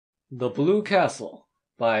The Blue Castle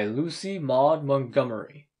by Lucy Maud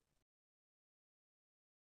Montgomery.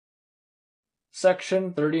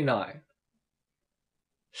 Section 39.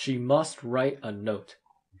 She must write a note.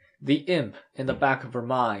 The imp in the back of her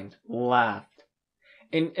mind laughed.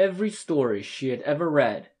 In every story she had ever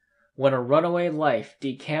read, when a runaway life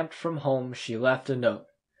decamped from home she left a note,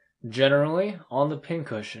 generally on the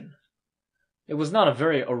pincushion. It was not a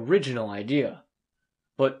very original idea,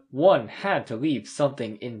 but one had to leave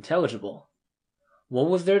something intelligible. What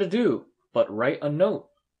was there to do but write a note?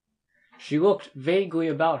 She looked vaguely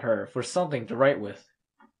about her for something to write with.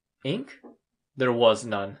 Ink? There was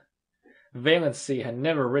none. Valancy had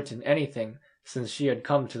never written anything since she had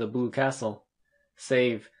come to the Blue Castle,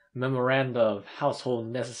 save memoranda of household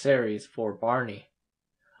necessaries for Barney.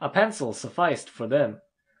 A pencil sufficed for them,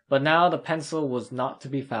 but now the pencil was not to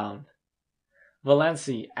be found.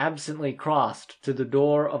 Valancy absently crossed to the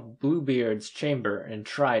door of Bluebeard's chamber and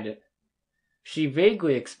tried it. She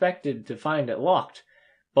vaguely expected to find it locked,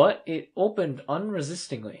 but it opened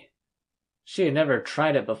unresistingly. She had never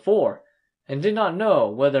tried it before, and did not know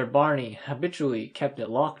whether Barney habitually kept it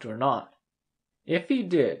locked or not. If he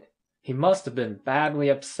did, he must have been badly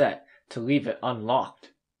upset to leave it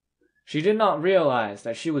unlocked. She did not realize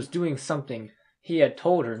that she was doing something he had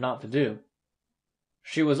told her not to do.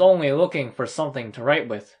 She was only looking for something to write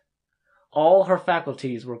with. All her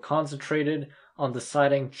faculties were concentrated on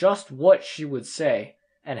deciding just what she would say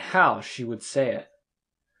and how she would say it.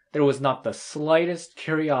 There was not the slightest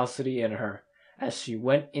curiosity in her as she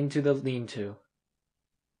went into the lean-to.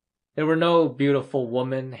 There were no beautiful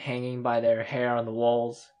women hanging by their hair on the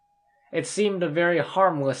walls. It seemed a very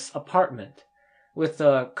harmless apartment, with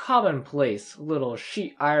a commonplace little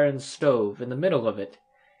sheet iron stove in the middle of it,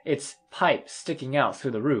 its pipe sticking out through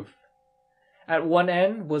the roof. At one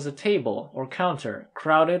end was a table or counter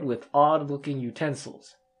crowded with odd-looking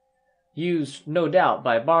utensils, used no doubt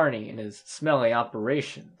by Barney in his smelly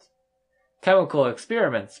operations. Chemical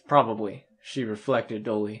experiments, probably, she reflected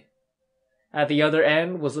dully. At the other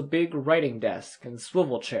end was a big writing desk and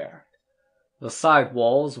swivel chair. The side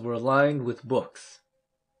walls were lined with books.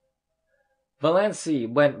 Valancy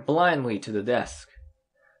went blindly to the desk.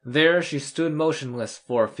 There she stood motionless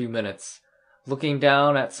for a few minutes, looking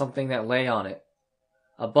down at something that lay on it.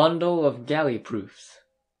 A bundle of galley proofs.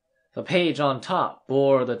 The page on top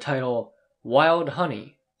bore the title Wild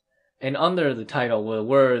Honey, and under the title were the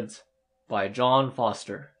words, by John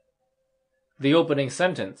Foster. The opening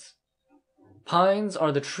sentence: Pines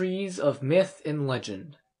are the trees of myth and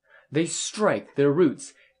legend. They strike their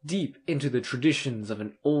roots deep into the traditions of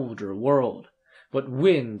an older world, but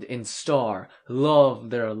wind and star love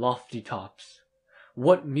their lofty tops.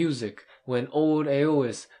 What music when old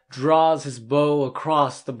Aeolus draws his bow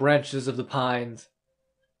across the branches of the pines!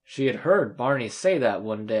 She had heard Barney say that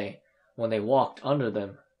one day when they walked under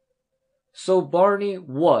them. So Barney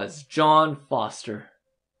was John Foster.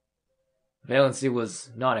 Valancy was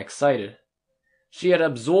not excited. She had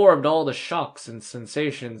absorbed all the shocks and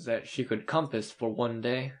sensations that she could compass for one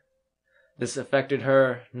day. This affected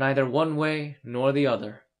her neither one way nor the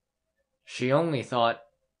other. She only thought,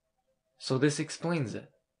 so this explains it.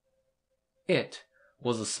 It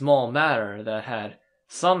was a small matter that had,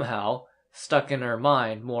 somehow, stuck in her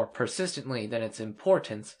mind more persistently than its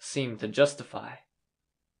importance seemed to justify.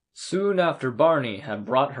 Soon after Barney had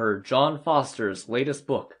brought her John Foster's latest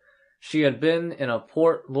book, she had been in a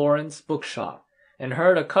Port Lawrence bookshop and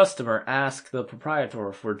heard a customer ask the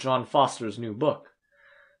proprietor for John Foster's new book.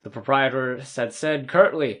 The proprietor had said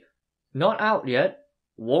curtly, "Not out yet.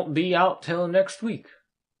 Won't be out till next week."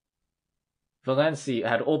 Valancy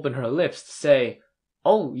had opened her lips to say,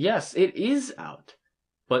 "Oh, yes, it is out,"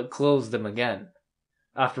 but closed them again.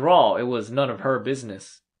 After all, it was none of her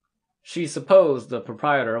business. She supposed the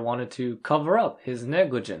proprietor wanted to cover up his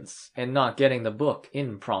negligence in not getting the book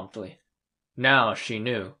in promptly. Now she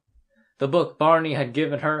knew. The book Barney had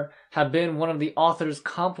given her had been one of the author's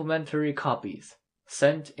complimentary copies,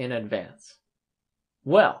 sent in advance.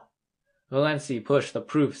 Well, Valancy pushed the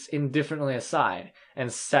proofs indifferently aside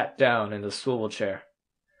and sat down in the swivel chair.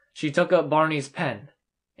 She took up Barney's pen,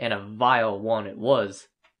 and a vile one it was,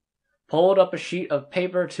 pulled up a sheet of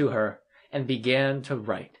paper to her, and began to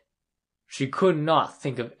write. She could not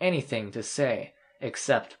think of anything to say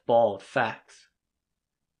except bald facts.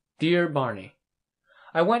 Dear Barney,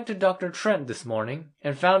 I went to Dr. Trent this morning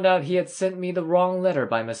and found out he had sent me the wrong letter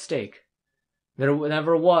by mistake. There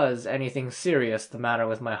never was anything serious the matter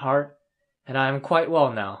with my heart, and I am quite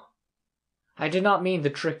well now. I did not mean to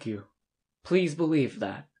trick you. Please believe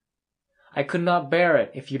that. I could not bear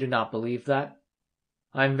it if you did not believe that.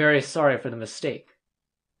 I am very sorry for the mistake.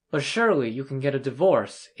 But surely you can get a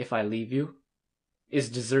divorce if I leave you. Is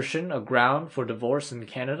desertion a ground for divorce in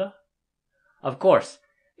Canada? Of course,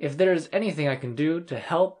 if there is anything I can do to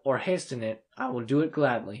help or hasten it, I will do it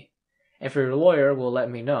gladly, if your lawyer will let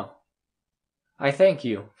me know. I thank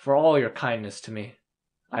you for all your kindness to me.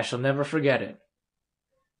 I shall never forget it.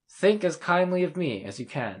 Think as kindly of me as you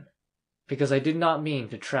can, because I did not mean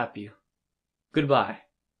to trap you. Goodbye.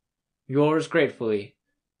 Yours gratefully,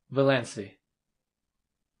 Valancy.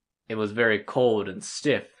 It was very cold and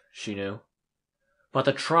stiff, she knew. But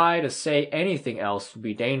to try to say anything else would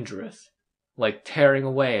be dangerous, like tearing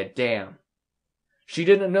away a dam. She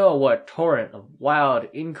didn't know what torrent of wild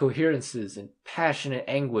incoherences and passionate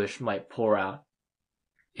anguish might pour out.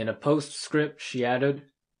 In a postscript she added,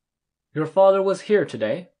 Your father was here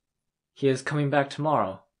today. He is coming back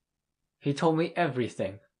tomorrow. He told me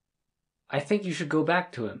everything. I think you should go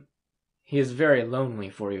back to him. He is very lonely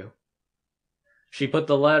for you. She put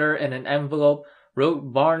the letter in an envelope,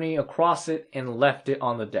 wrote Barney across it, and left it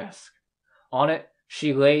on the desk. On it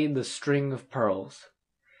she laid the string of pearls.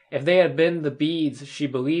 If they had been the beads she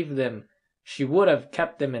believed them, she would have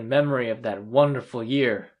kept them in memory of that wonderful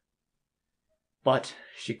year. But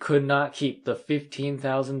she could not keep the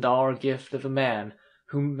 $15,000 gift of a man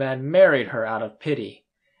who had married her out of pity,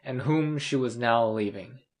 and whom she was now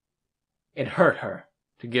leaving. It hurt her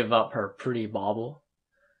to give up her pretty bauble.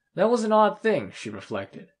 That was an odd thing, she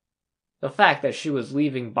reflected. The fact that she was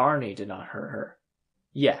leaving Barney did not hurt her.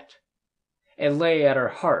 Yet. It lay at her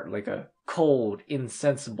heart like a cold,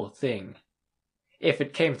 insensible thing. If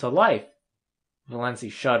it came to life,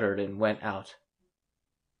 Valancy shuddered and went out.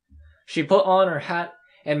 She put on her hat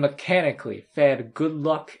and mechanically fed Good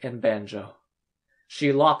Luck and Banjo.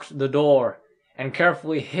 She locked the door and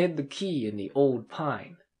carefully hid the key in the old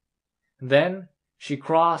pine. Then she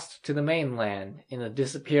crossed to the mainland in the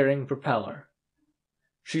disappearing propeller.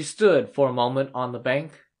 She stood for a moment on the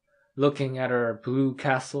bank, looking at her blue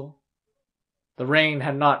castle. The rain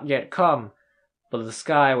had not yet come, but the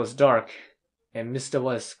sky was dark, and Mr.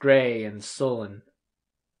 was grey and sullen.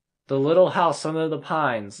 The little house under the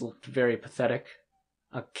pines looked very pathetic,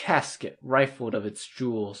 a casket rifled of its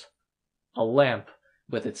jewels, a lamp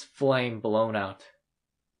with its flame blown out.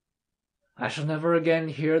 I shall never again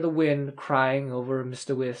hear the wind crying over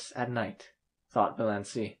Mr. Wyss at night, thought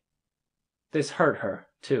Valancy. This hurt her,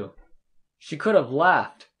 too. She could have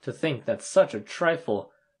laughed to think that such a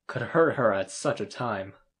trifle could hurt her at such a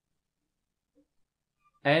time.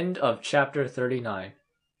 End of chapter 39.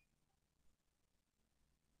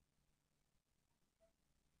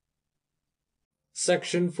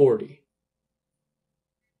 Section 40.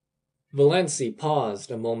 Valancy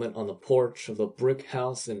paused a moment on the porch of the brick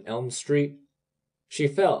house in Elm Street. She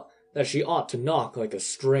felt that she ought to knock like a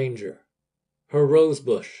stranger. Her rose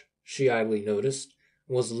bush, she idly noticed,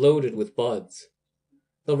 was loaded with buds.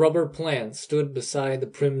 The rubber plant stood beside the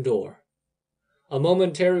prim door. A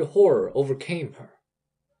momentary horror overcame her,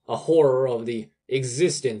 a horror of the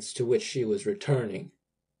existence to which she was returning.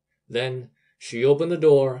 Then she opened the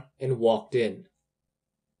door and walked in.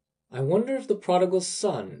 I wonder if the prodigal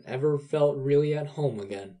son ever felt really at home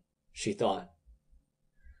again, she thought.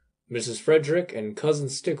 Mrs. Frederick and Cousin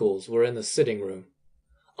Stickles were in the sitting-room.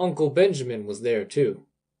 Uncle Benjamin was there, too.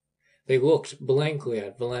 They looked blankly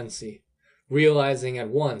at Valancy, realizing at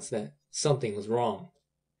once that something was wrong.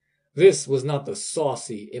 This was not the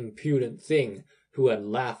saucy, impudent thing who had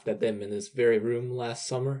laughed at them in this very room last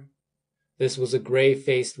summer. This was a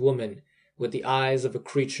gray-faced woman with the eyes of a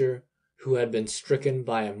creature who had been stricken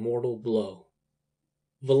by a mortal blow.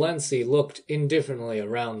 Valancy looked indifferently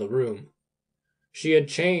around the room. She had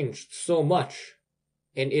changed so much,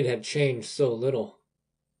 and it had changed so little.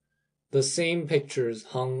 The same pictures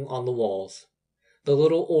hung on the walls. The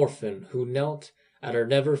little orphan who knelt at her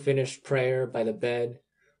never-finished prayer by the bed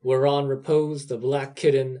whereon reposed the black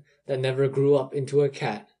kitten that never grew up into a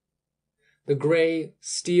cat. The grey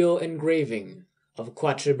steel engraving of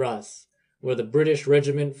Quatre Bras, where the British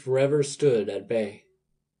regiment forever stood at bay.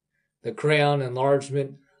 The crayon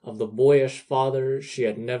enlargement of the boyish father she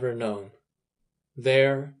had never known.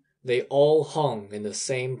 There they all hung in the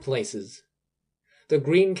same places. The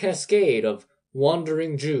green cascade of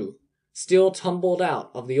Wandering Jew still tumbled out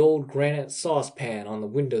of the old granite saucepan on the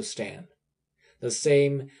window-stand. The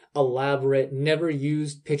same elaborate,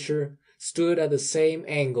 never-used pitcher stood at the same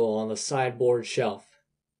angle on the sideboard shelf.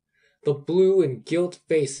 The blue and gilt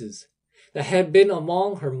vases that had been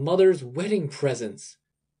among her mother's wedding presents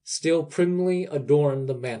still primly adorned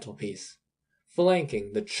the mantelpiece,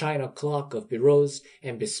 flanking the china clock of bureaus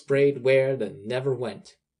and besprayed ware that never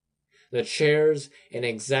went. The chairs in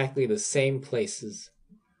exactly the same places.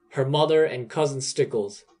 Her mother and Cousin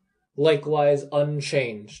Stickles, likewise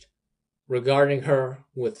unchanged, regarding her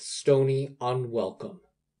with stony unwelcome.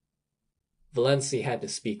 Valancy had to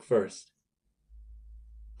speak first.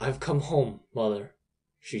 "I've come home, mother,"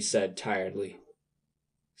 she said tiredly.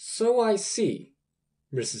 "So I see."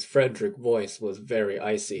 Mrs. Frederick's voice was very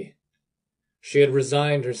icy. She had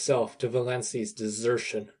resigned herself to Valancy's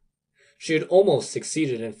desertion. She had almost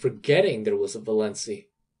succeeded in forgetting there was a Valancy.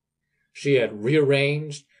 She had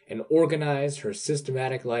rearranged and organized her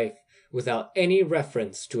systematic life without any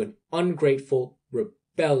reference to an ungrateful,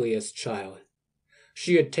 rebellious child.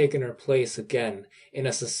 She had taken her place again in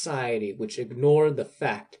a society which ignored the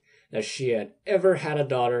fact that she had ever had a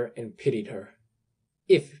daughter and pitied her,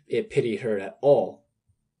 if it pitied her at all,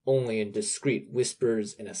 only in discreet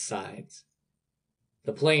whispers and asides.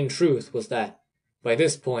 The plain truth was that, by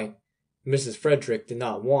this point, Mrs. Frederick did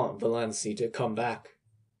not want Valancy to come back,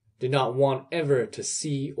 did not want ever to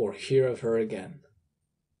see or hear of her again.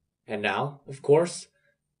 And now, of course,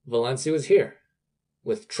 Valancy was here,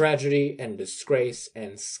 with tragedy and disgrace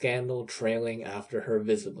and scandal trailing after her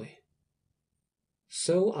visibly.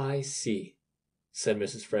 "So I see," said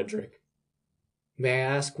Mrs. Frederick. "May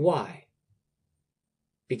I ask why?"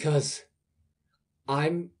 "Because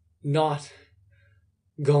I'm not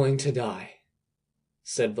going to die,"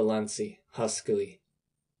 said Valancy huskily.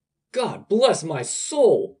 "God bless my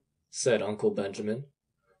soul," said Uncle Benjamin.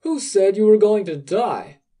 "Who said you were going to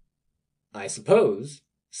die?" "I suppose,"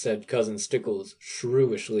 said Cousin Stickles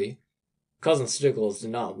shrewishly. Cousin Stickles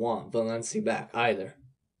did not want Valancy back either.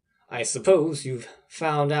 "I suppose you've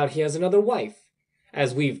found out he has another wife,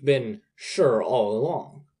 as we've been sure all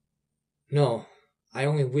along." "No, I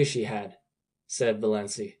only wish he had," said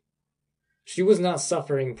Valancy. She was not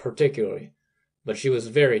suffering particularly, but she was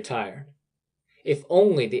very tired. If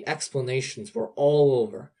only the explanations were all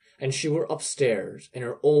over, and she were upstairs in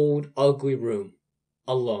her old, ugly room,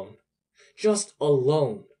 alone. Just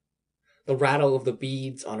alone. The rattle of the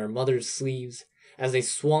beads on her mother's sleeves, as they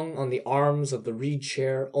swung on the arms of the reed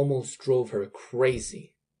chair, almost drove her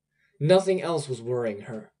crazy. Nothing else was worrying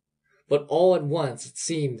her, but all at once it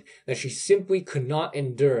seemed that she simply could not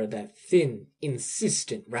endure that thin,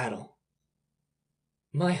 insistent rattle.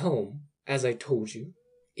 "My home, as I told you,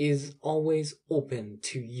 is always open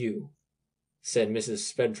to you," said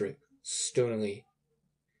Mrs. Frederick stonily.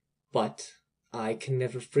 "But I can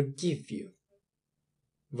never forgive you."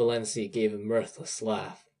 Valancy gave a mirthless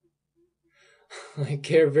laugh. "I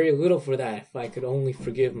care very little for that if I could only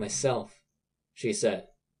forgive myself," she said.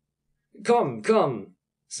 "Come, come,"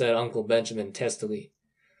 said Uncle Benjamin testily,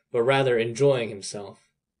 but rather enjoying himself.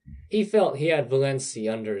 He felt he had Valancy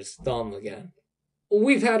under his thumb again.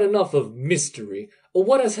 "We've had enough of mystery.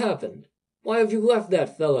 What has happened? Why have you left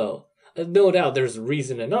that fellow? No doubt there's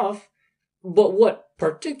reason enough, but what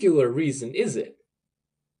particular reason is it?"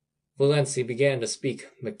 Valancy began to speak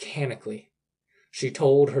mechanically. She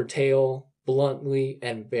told her tale bluntly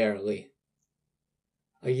and barely.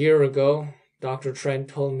 "A year ago, Dr. Trent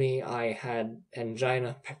told me I had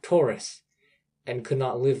angina pectoris and could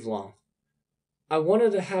not live long. I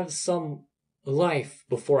wanted to have some life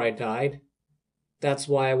before I died. That's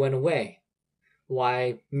why I went away, why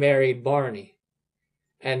I married Barney.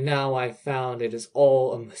 And now I've found it is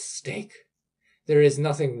all a mistake. There is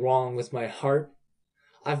nothing wrong with my heart.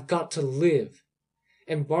 I've got to live,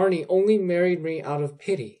 and Barney only married me out of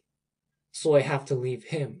pity, so I have to leave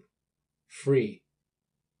him free."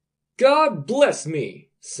 "God bless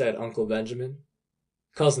me," said Uncle Benjamin.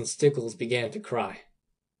 Cousin Stickles began to cry.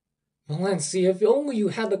 "Valancy, if only you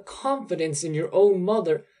had the confidence in your own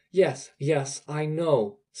mother—" Yes, I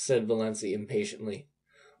know," said Valancy impatiently.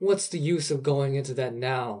 "What's the use of going into that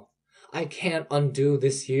now? I can't undo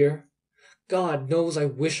this year. God knows I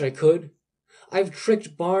wish I could. I've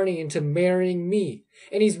tricked Barney into marrying me,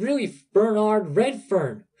 and he's really Bernard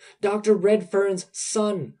Redfern, Dr. Redfern's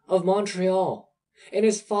son of Montreal, and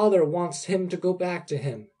his father wants him to go back to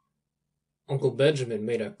him." Uncle Benjamin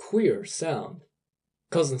made a queer sound.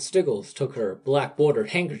 Cousin Stickles took her black-bordered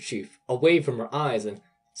handkerchief away from her eyes and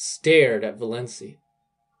stared at Valancy.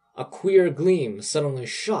 A queer gleam suddenly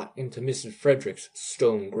shot into Mrs. Frederick's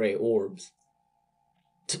stone-gray orbs.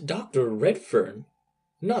 "Dr. Redfern?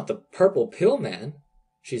 Not the purple pill man?"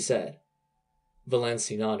 she said.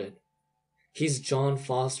 Valancy nodded. "He's John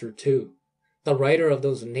Foster, too, the writer of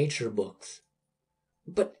those nature books."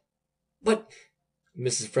 But...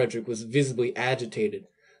 Mrs. Frederick was visibly agitated,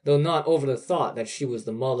 though not over the thought that she was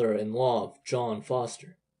the mother-in-law of John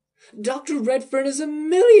Foster. "Dr. Redfern is a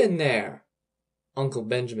millionaire!" Uncle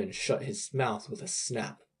Benjamin shut his mouth with a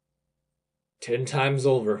snap. 10 times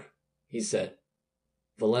over," he said.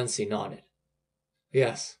 Valancy nodded.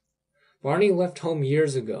 "Yes, Barney left home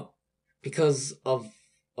years ago, because of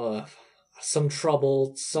some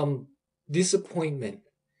trouble, some disappointment.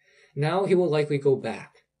 Now he will likely go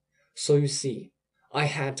back. So you see, I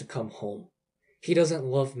had to come home. He doesn't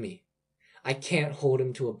love me. I can't hold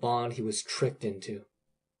him to a bond he was tricked into."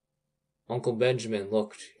 Uncle Benjamin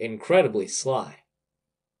looked incredibly sly.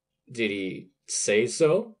 "Did he say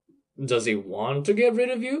so? Does he want to get rid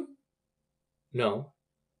of you?" "No.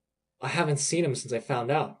 I haven't seen him since I found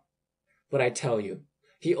out. But I tell you,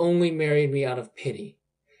 he only married me out of pity,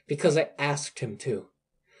 because I asked him to,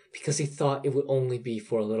 because he thought it would only be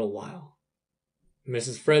for a little while."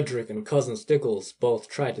 Mrs. Frederick and Cousin Stickles both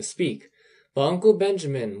tried to speak, but Uncle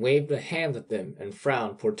Benjamin waved a hand at them and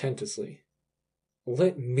frowned portentously.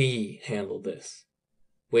 "Let me handle this."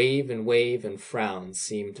 Wave and frown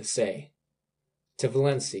seemed to say. To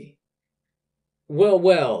Valancy,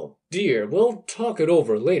 Well, dear, we'll talk it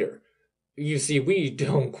over later. You see, we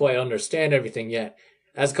don't quite understand everything yet.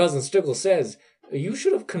 As Cousin Stickles says, you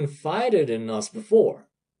should have confided in us before.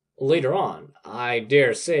 Later on, I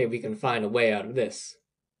dare say we can find a way out of this."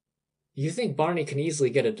 "You think Barney can easily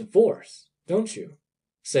get a divorce, don't you?"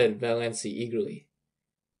 said Valancy eagerly.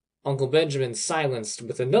 Uncle Benjamin silenced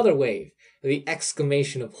with another wave the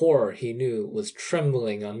exclamation of horror he knew was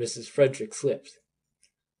trembling on Mrs. Frederick's lips.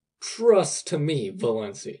 "Trust to me,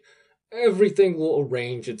 Valancy. Everything will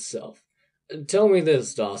arrange itself. Tell me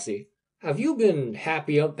this, Dossie. Have you been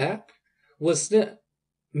happy up back? Was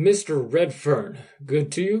Mr. Redfern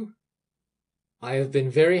good to you?" "I have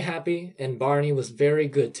been very happy, and Barney was very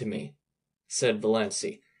good to me," said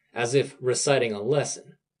Valancy, as if reciting a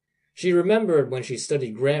lesson. She remembered when she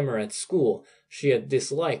studied grammar at school, she had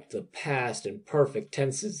disliked the past and perfect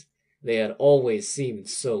tenses. They had always seemed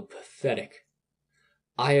so pathetic.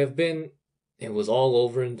 "I have been—" It was all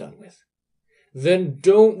over and done with. "Then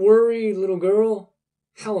don't worry, little girl."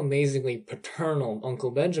 How amazingly paternal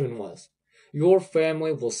Uncle Benjamin was. "Your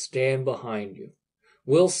family will stand behind you.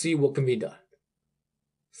 We'll see what can be done."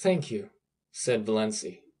 "Thank you," said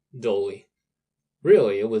Valancy, dully.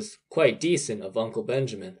 Really, it was quite decent of Uncle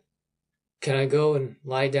Benjamin. "Can I go and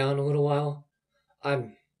lie down a little while?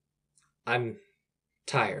 I'm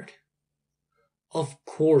tired." "Of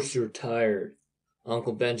course you're tired."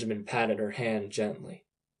 Uncle Benjamin patted her hand gently.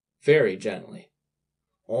 Very gently.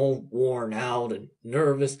 "All worn out and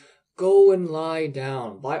nervous. Go and lie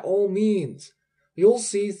down, by all means. You'll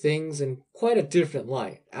see things in quite a different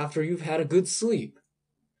light after you've had a good sleep."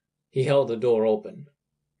 He held the door open.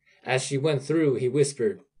 As she went through, he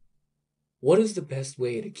whispered, "What is the best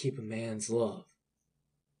way to keep a man's love?"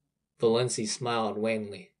 Valancy smiled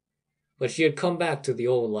wanly, but she had come back to the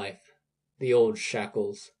old life, the old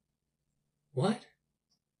shackles. "What?"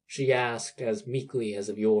 she asked as meekly as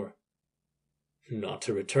of yore. "Not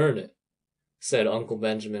to return it," said Uncle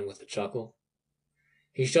Benjamin with a chuckle.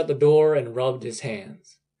 He shut the door and rubbed his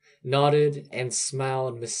hands, nodded, and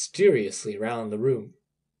smiled mysteriously round the room.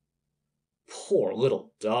 "Poor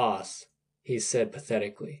little Doss," he said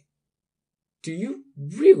pathetically. "Do you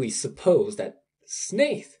really suppose that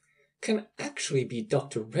Snaith can actually be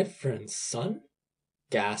Dr. Redfern's son?"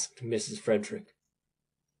 gasped Mrs. Frederick.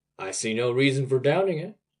 "I see no reason for doubting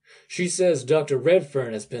it. She says Dr.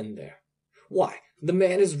 Redfern has been there. Why, the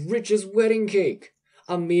man is rich as wedding cake.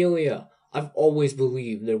 Amelia, I've always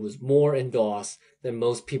believed there was more in Doss than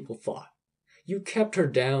most people thought. You kept her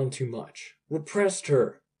down too much, repressed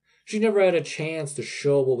her. She never had a chance to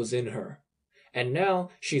show what was in her. And now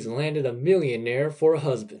she's landed a millionaire for a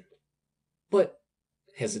husband." "But,"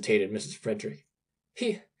 hesitated Mrs. Frederick,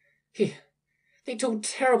 they told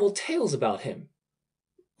terrible tales about him."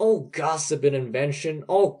 "All gossip and invention,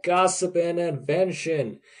 all gossip and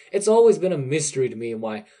invention. It's always been a mystery to me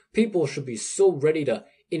why people should be so ready to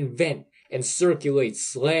invent and circulate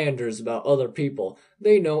slanders about other people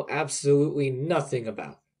they know absolutely nothing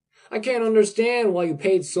about. I can't understand why you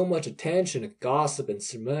paid so much attention to gossip and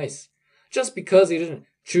surmise. Just because he didn't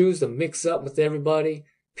choose to mix up with everybody,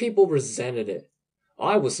 people resented it.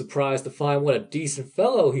 I was surprised to find what a decent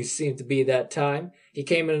fellow he seemed to be that time he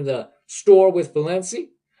came into the store with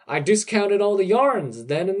Valancy. I discounted all the yarns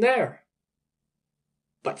then and there."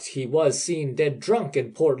 "But he was seen dead drunk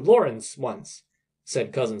in Port Lawrence once,"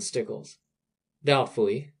 said Cousin Stickles,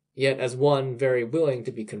 doubtfully, yet as one very willing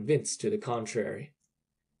to be convinced to the contrary.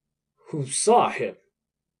 "Who saw him?"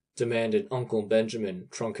 demanded Uncle Benjamin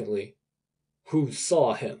truculently. "Who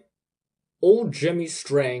saw him? Old Jemmy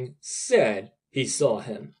Strang said he saw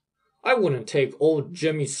him. I wouldn't take old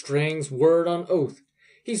Jemmy Strang's word on oath.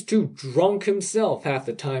 He's too drunk himself half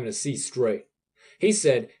the time to see straight. He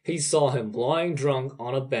said he saw him lying drunk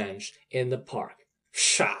on a bench in the park.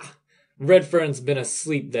 Pshaw! Redfern's been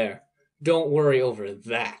asleep there. Don't worry over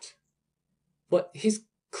that." But his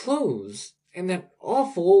clothes and that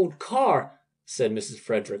awful old car, said Mrs.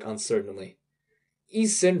 Frederick uncertainly.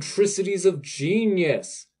 Eccentricities of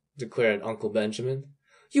genius, declared Uncle Benjamin.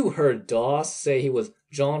 You heard Doss say he was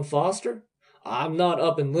John Foster? I'm not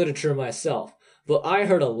up in literature myself, but I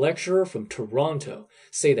heard a lecturer from Toronto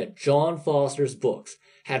say that John Foster's books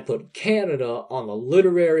had put Canada on the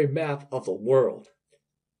literary map of the world.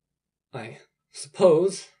 I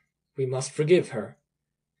suppose we must forgive her,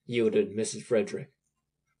 yielded Mrs. Frederick.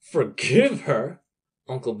 Forgive her?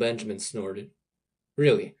 Uncle Benjamin snorted.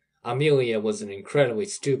 Really, Amelia was an incredibly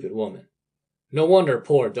stupid woman. No wonder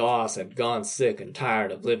poor Doss had gone sick and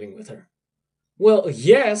tired of living with her. Well,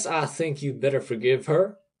 yes, I think you'd better forgive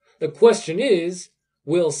her. The question is,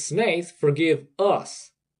 will Snaith forgive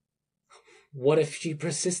us? What if she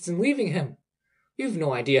persists in leaving him? You've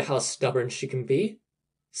no idea how stubborn she can be,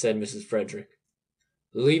 said Mrs. Frederick.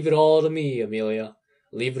 Leave it all to me, Amelia.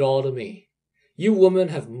 Leave it all to me. You women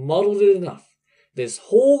have muddled it enough. This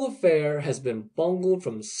whole affair has been bungled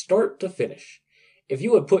from start to finish. If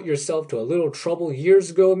you had put yourself to a little trouble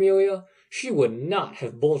years ago, Amelia, she would not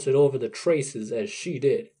have bolted over the traces as she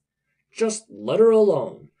did. Just let her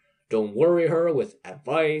alone. Don't worry her with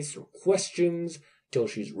advice or questions till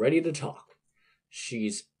she's ready to talk.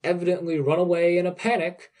 She's evidently run away in a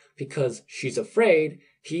panic because she's afraid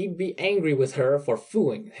he'd be angry with her for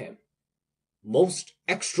fooling him. Most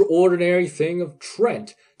extraordinary thing of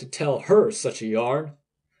Trent to tell her such a yarn.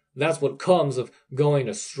 That's what comes of going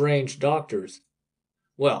to strange doctors.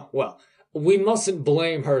 Well, we mustn't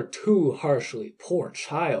blame her too harshly, poor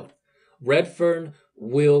child. Redfern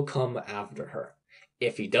will come after her.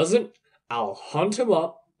 If he doesn't, I'll hunt him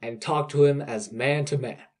up and talk to him as man to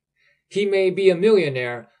man. He may be a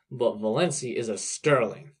millionaire, but Valancy is a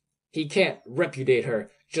Stirling. He can't repudiate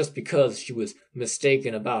her just because she was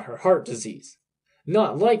mistaken about her heart disease.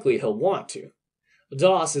 Not likely he'll want to.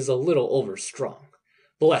 Doss is a little overstrung.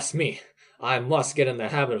 Bless me, I must get in the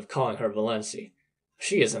habit of calling her Valancy.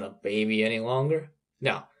 She isn't a baby any longer.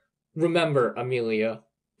 Now, remember, Amelia,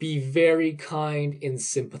 be very kind and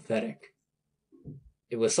sympathetic.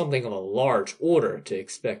 It was something of a large order to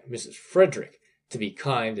expect Mrs. Frederick to be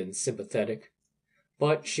kind and sympathetic,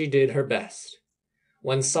 but she did her best.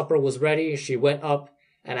 When supper was ready, she went up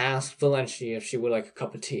and asked Valancy if she would like a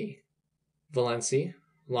cup of tea. Valancy,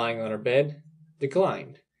 lying on her bed,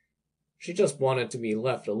 declined. She just wanted to be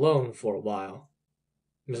left alone for a while.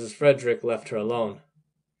 Mrs. Frederick left her alone.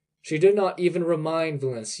 She did not even remind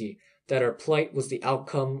Valancy that her plight was the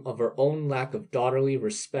outcome of her own lack of daughterly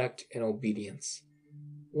respect and obedience.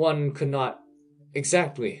 One could not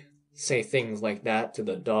exactly say things like that to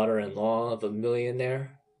the daughter-in-law of a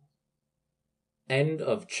millionaire. End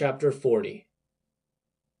of chapter 40.